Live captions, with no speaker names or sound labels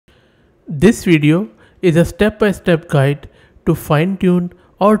This video is a step-by-step guide to fine-tune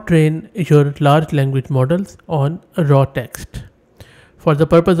or train your large language models on raw text. For the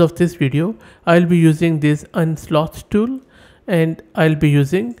purpose of this video, I'll be using this unsloth tool and I'll be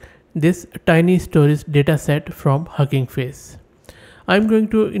using this tiny storage dataset from Hugging Face. I'm going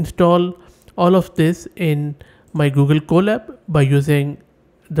to install all of this in my Google Colab by using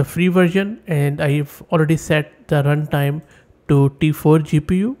the free version, and I've already set the runtime to T4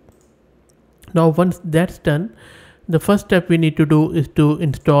 GPU. Now once that's done, the first step we need to do is to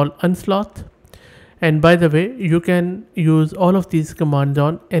install unsloth. And by the way, you can use all of these commands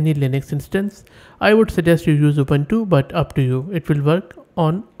on any Linux instance. I would suggest you use Ubuntu, but up to you. It will work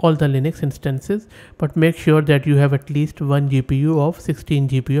on all the Linux instances, but make sure that you have at least 1 GPU of 16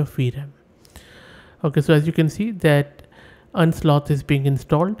 GB of VRAM. Okay, so as you can see that unsloth is being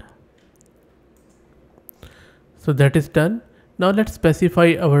installed. So that is done. Now let's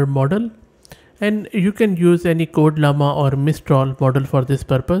specify our model. And you can use any Code Llama or Mistral model for this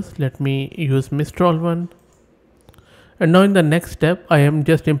purpose. Let me use Mistral one. And now in the next step, I am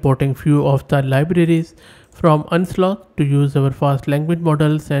just importing few of the libraries from unsloth to use our fast language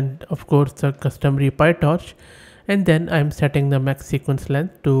models and of course the customary PyTorch. And then I'm setting the max sequence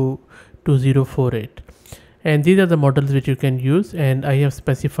length to 2048. And these are the models which you can use, and I have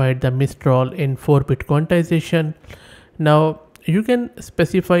specified the Mistral in 4-bit quantization. Now you can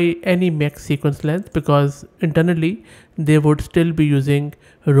specify any max sequence length because internally they would still be using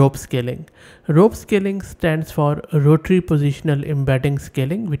rope scaling. Rope scaling stands for rotary positional embedding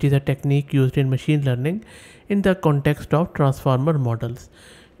scaling, which is a technique used in machine learning in the context of transformer models.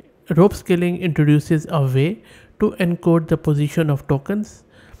 Rope scaling introduces a way to encode the position of tokens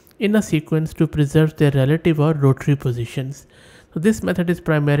in a sequence to preserve their relative or rotary positions. So this method is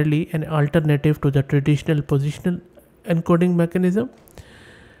primarily an alternative to the traditional positional encoding mechanism.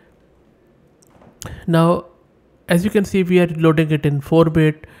 Now as you can see, we are loading it in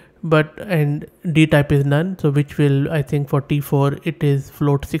 4-bit, and D type is none, so which will, I think for T4 it is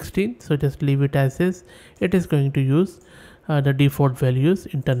float 16, so just leave it as is. It is going to use the default values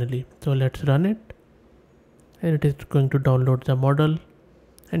internally. So let's run it, and it is going to download the model,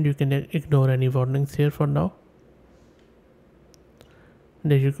 and you can ignore any warnings here for now.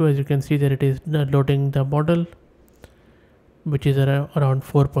 There you go. As you can see that it is loading the model, which is around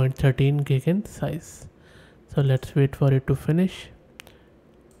 4.13 gig in size. So let's wait for it to finish.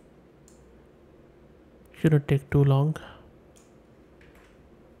 Shouldn't take too long.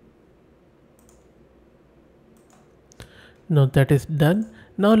 Now that is done.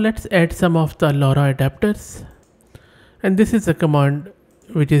 Now let's add some of the LoRa adapters, and this is a command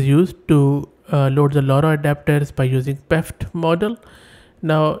which is used to load the LoRa adapters by using PEFT model.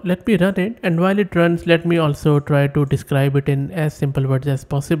 Now let me run it, and while it runs, let me also try to describe it in as simple words as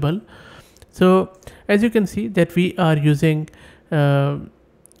possible. So as you can see that we are using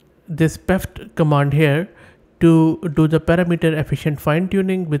this PEFT command here to do the parameter efficient fine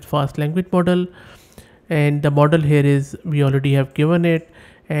tuning with fast language model, and the model here is, we already have given it,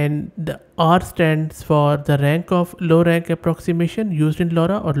 and the R stands for the rank of low rank approximation used in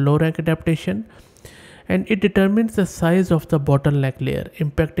LoRa or low rank adaptation, and it determines the size of the bottleneck layer,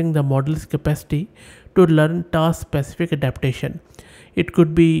 impacting the model's capacity to learn task specific adaptation. It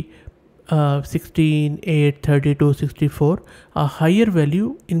could be 16, 8, 32, 64. A higher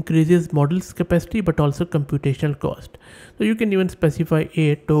value increases model's capacity but also computational cost. So you can even specify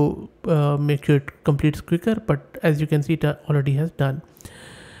 8 to make sure it completes quicker, but as you can see it already has done.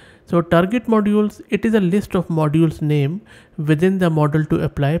 So target modules, it is a list of modules name within the model to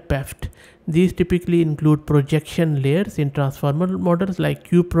apply PEFT. These typically include projection layers in transformer models like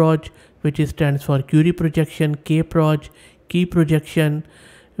QProj, which stands for query projection, KProj, key projection,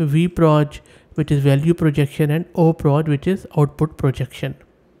 VProj, which is value projection, and OProj, which is output projection.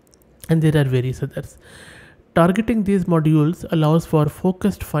 And there are various others. Targeting these modules allows for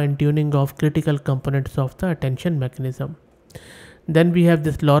focused fine tuning of critical components of the attention mechanism. Then we have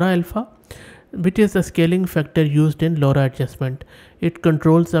this LoRa alpha, which is a scaling factor used in LoRa adjustment. It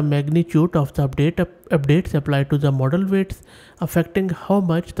controls the magnitude of the updates applied to the model weights, affecting how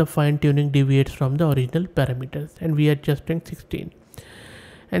much the fine tuning deviates from the original parameters, and we are adjusting 16.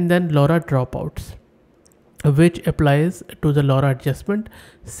 And then LoRa dropouts, which applies to the LoRa adjustment.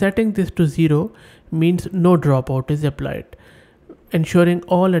 Setting this to 0 means no dropout is applied, ensuring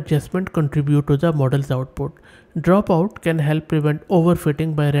all adjustment contribute to the model's output. Dropout can help prevent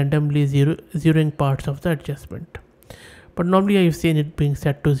overfitting by randomly zeroing parts of the adjustment. But normally I've seen it being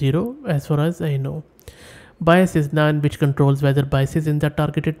set to 0 as far as I know. Bias is none, which controls whether biases in the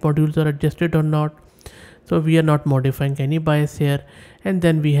targeted modules are adjusted or not. So we are not modifying any bias here. And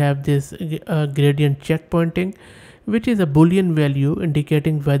then we have this gradient checkpointing, which is a Boolean value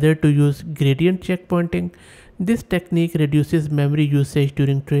indicating whether to use gradient checkpointing. This technique reduces memory usage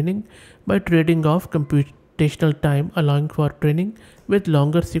during training by trading off computational time, allowing for training with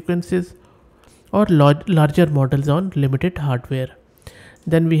longer sequences or larger models on limited hardware.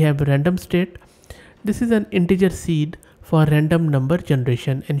 Then we have random state. This is an integer seed for random number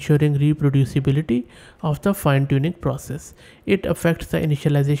generation, ensuring reproducibility of the fine-tuning process. It affects the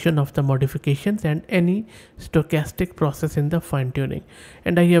initialization of the modifications and any stochastic process in the fine-tuning.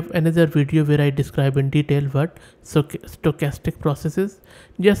 And I have another video where I describe in detail what stochastic process is.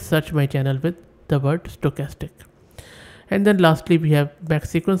 Just search my channel with the word stochastic. And then lastly, we have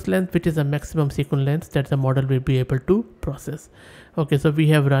max sequence length, which is a maximum sequence length that the model will be able to process. Okay, so we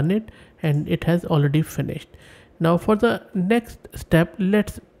have run it and it has already finished. Now for the next step,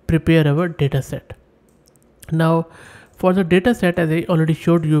 let's prepare our data set. Now for the data set, as I already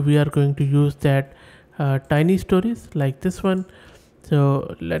showed you, we are going to use that tiny stories like this one.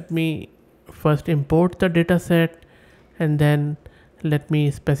 So let me first import the data set, and then let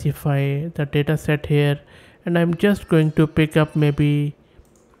me specify the data set here. And I'm just going to pick up maybe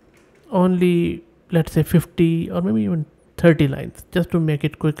only, let's say 50 or maybe even 30 lines just to make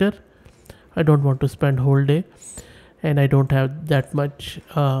it quicker. I don't want to spend whole day, and I don't have that much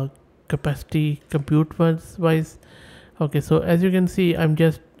capacity compute wise. Okay, so as you can see, I'm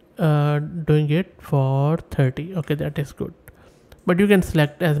just doing it for 30. Okay, that is good. But you can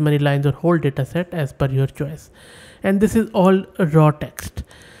select as many lines or whole data set as per your choice. And this is all raw text.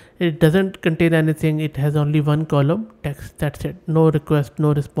 It doesn't contain anything. It has only one column text. That's it. No request,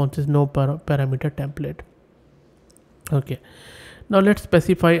 no responses, no parameter template. Okay. Now let's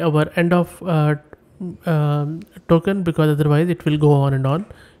specify our end of token, because otherwise it will go on and on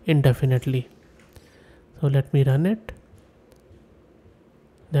indefinitely. So let me run it.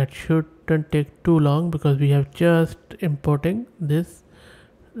 That shouldn't take too long because we have just importing this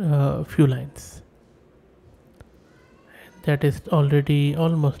few lines. That is already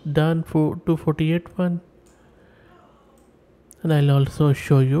almost done for 248 one. And I'll also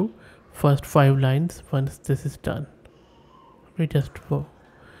show you first 5 lines once this is done. We just for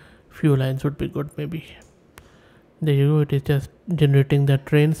few lines would be good maybe. There you go. It is just generating the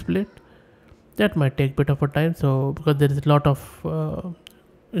train split. That might take a bit of a time, so because there is a lot of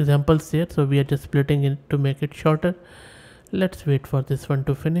examples here, so we are just splitting it to make it shorter. Let's wait for this one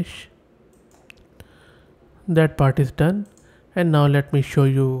to finish. That part is done, and now let me show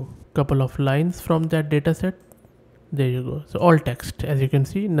you a couple of lines from that data set. There you go. So all text, as you can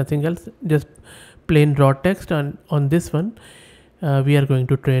see, nothing else, just plain raw text. And on this one we are going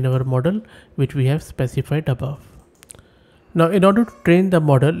to train our model, which we have specified above. Now in order to train the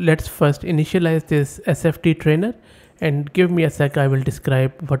model, let's first initialize this SFT trainer, and give me a sec, I will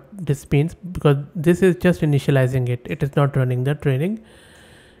describe what this means, because this is just initializing it. It is not running the training.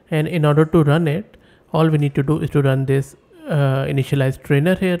 And in order to run it, all we need to do is to run this initialize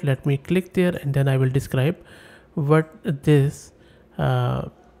trainer here. Let me click there, and then I will describe what this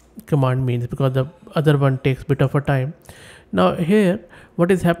command means, because the other one takes a bit of a time. Now here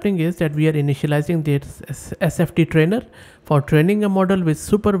what is happening is that we are initializing this SFT trainer for training a model with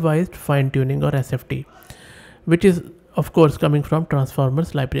supervised fine-tuning, or SFT, which is of course coming from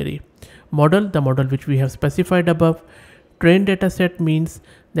transformers library. Model, the model which we have specified above. Train dataset means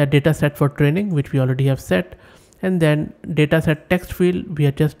the dataset for training, which we already have set. And then dataset text field, we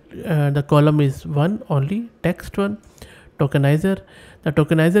are just the column is one only, text one. Tokenizer, the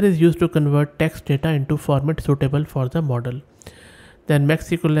tokenizer is used to convert text data into format suitable for the model. Then max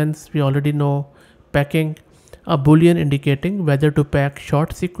sequence length, we already know. Packing, a boolean indicating whether to pack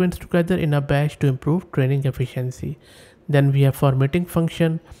short sequence together in a batch to improve training efficiency. Then we have formatting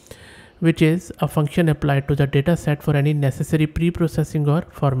function, which is a function applied to the data set for any necessary pre-processing or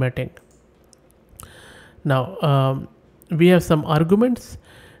formatting. Now we have some arguments.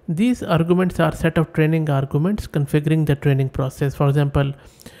 These arguments are set of training arguments configuring the training process. For example,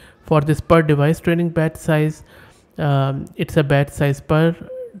 for this per device training batch size, it's a batch size per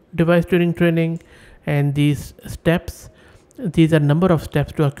device during training. And these steps, these are number of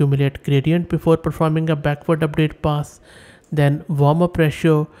steps to accumulate gradient before performing a backward update pass. Then warm-up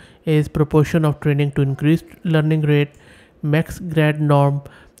ratio is proportion of training to increased learning rate. Max grad norm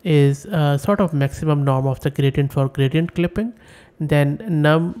is sort of maximum norm of the gradient for gradient clipping. Then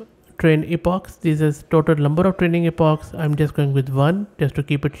num train epochs, this is total number of training epochs. I'm just going with 1 just to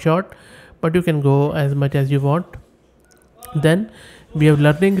keep it short, but you can go as much as you want. Then we have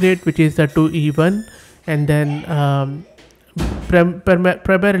learning rate, which is the 2E1, and then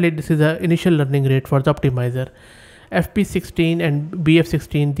primarily this is the initial learning rate for the optimizer. FP16 and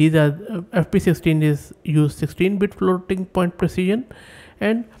BF16, these are FP16 is use 16-bit floating point precision,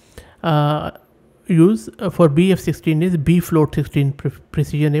 and use for BF16 is B float 16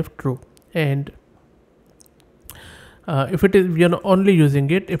 precision if true. And if it is, we are only using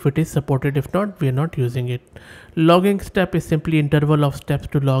it if it is supported. If not, we are not using it. Logging step is simply interval of steps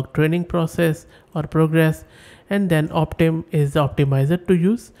to log training process or progress, and then optim is the optimizer to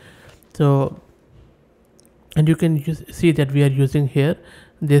use. So, and you can see that we are using here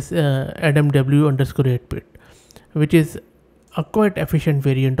this AdamW underscore 8-bit, which is a quite efficient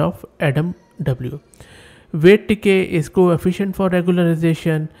variant of AdamW. Weight decay is coefficient for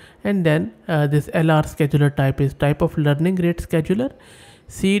regularization, and then this LR scheduler type is type of learning rate scheduler.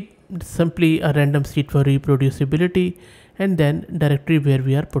 Seed, simply a random seed for reproducibility, and then directory where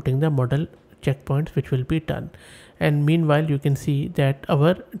we are putting the model checkpoints which will be done. And meanwhile you can see that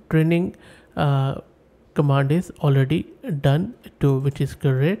our training command is already done too, which is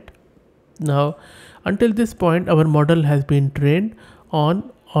great. Now until this point our model has been trained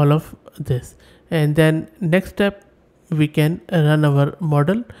on all of this, and then next step we can run our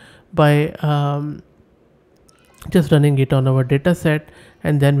model by just running it on our data set,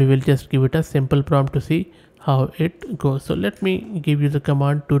 and then we will just give it a simple prompt to see how it goes. So let me give you the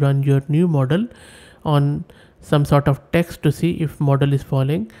command to run your new model on some sort of text to see if model is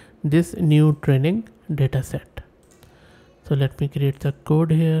following this new training data set. So let me create the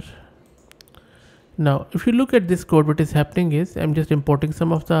code here. Now if you look at this code, what is happening is I'm just importing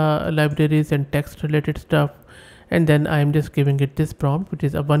some of the libraries and text related stuff, and then I'm just giving it this prompt, which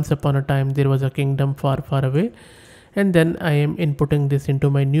is once upon a time there was a kingdom far far away, and then I am inputting this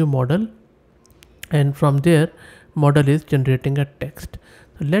into my new model, and from there model is generating a text.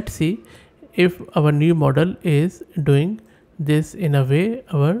 So let's see if our new model is doing this in a way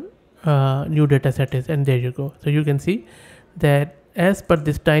our new data set is, and there you go. So you can see that as per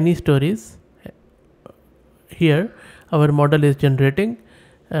this tiny stories, here our model is generating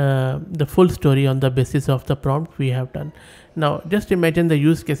the full story on the basis of the prompt we have done. Now just imagine the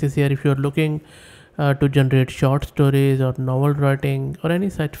use cases here. If you're looking to generate short stories or novel writing or any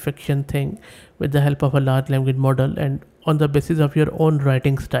such fiction thing with the help of a large language model, and on the basis of your own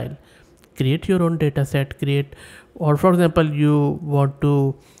writing style, create your own data set, or for example you want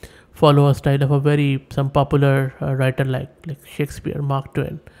to follow a style of some popular writer like Shakespeare, Mark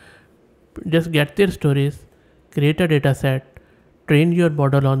Twain. Just get their stories, create a data set, train your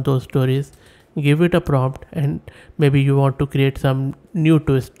model on those stories, give it a prompt, and maybe you want to create some new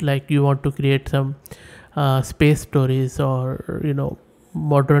twist, like you want to create some space stories or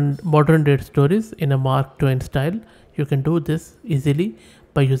modern day stories in a Mark Twain style. You can do this easily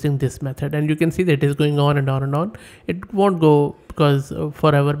by using this method, and you can see that it is going on and on and on. It won't go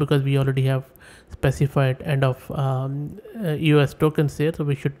forever because we already have specified end of EOS tokens here, so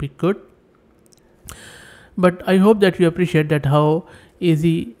we should be good. But I hope that you appreciate that how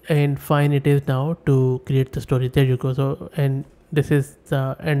easy and fine it is now to create the story. There you go. So, and this is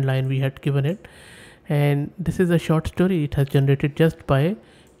the end line we had given it, and this is a short story it has generated just by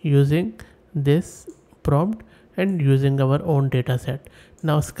using this prompt and using our own data set.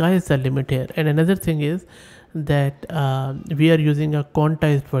 Now sky is the limit here. And another thing is that we are using a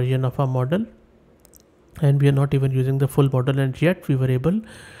quantized version of our model, and we are not even using the full model, and yet we were able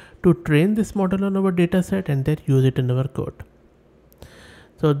to train this model on our data set and then use it in our code.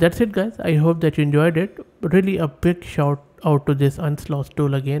 So that's it guys. I hope that you enjoyed it. Really a big shout out to this Unsloth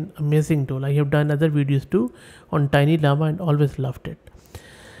tool again. Amazing tool. I have done other videos too on Tiny Llama and always loved it.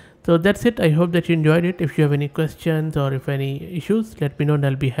 So that's it. I hope that you enjoyed it. If you have any questions or if any issues, let me know and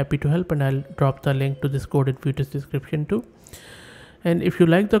I'll be happy to help, and I'll drop the link to this code in video's description too. And if you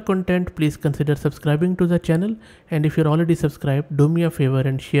like the content, please consider subscribing to the channel, and if you're already subscribed, do me a favor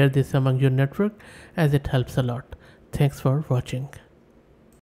and share this among your network, as it helps a lot. Thanks for watching.